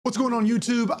What's going on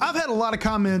YouTube? I've had a lot of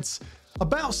comments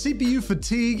about CPU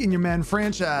fatigue in your Madden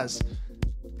franchise.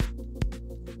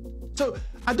 So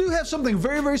I do have something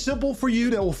very, very simple for you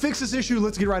that will fix this issue.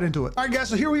 Let's get right into it. All right, guys,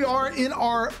 so here we are in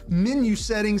our menu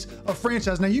settings of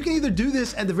franchise. Now you can either do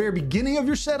this at the very beginning of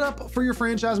your setup for your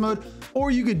franchise mode, or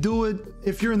you could do it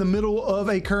if you're in the middle of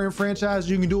a current franchise.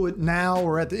 You can do it now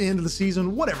or at the end of the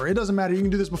season, whatever. It doesn't matter. You can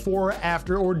do this before, or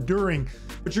after, or during.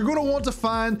 But you're going to want to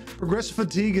find progressive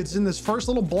fatigue. It's in this first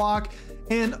little block,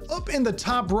 and up in the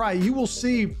top right, you will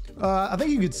see, I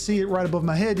think you could see it right above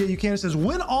my head. Yeah, you can. It says,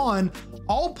 when on,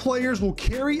 all players will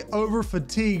carry over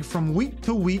fatigue from week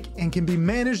to week and can be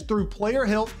managed through player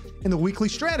health in the weekly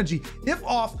strategy. If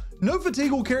off, no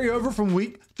fatigue will carry over from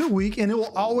week to week, and it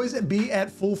will always be at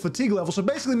full fatigue level. So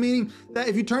basically meaning that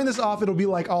if you turn this off, it'll be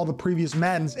like all the previous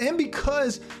Maddens. And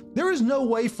because there is no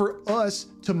way for us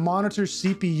to monitor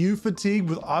CPU fatigue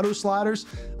with auto sliders,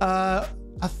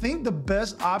 I think the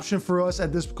best option for us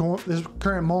at this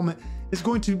current moment is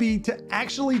going to be to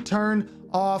actually turn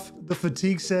off the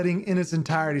fatigue setting in its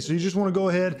entirety. So you just want to go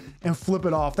ahead and flip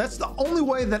it off. That's the only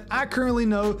way that I currently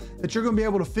know that you're going to be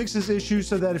able to fix this issue,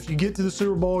 so that if you get to the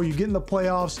Super Bowl, you get in the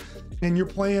playoffs, and you're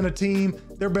playing a team,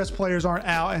 their best players aren't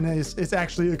out, and it's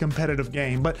actually a competitive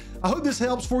game. But I hope this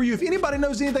helps for you. If anybody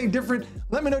knows anything different,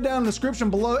 let me know down in the description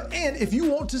below. And if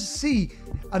you want to see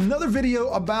another video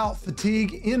about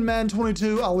fatigue in Madden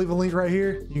 22, I'll leave a link right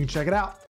here. You can check it out.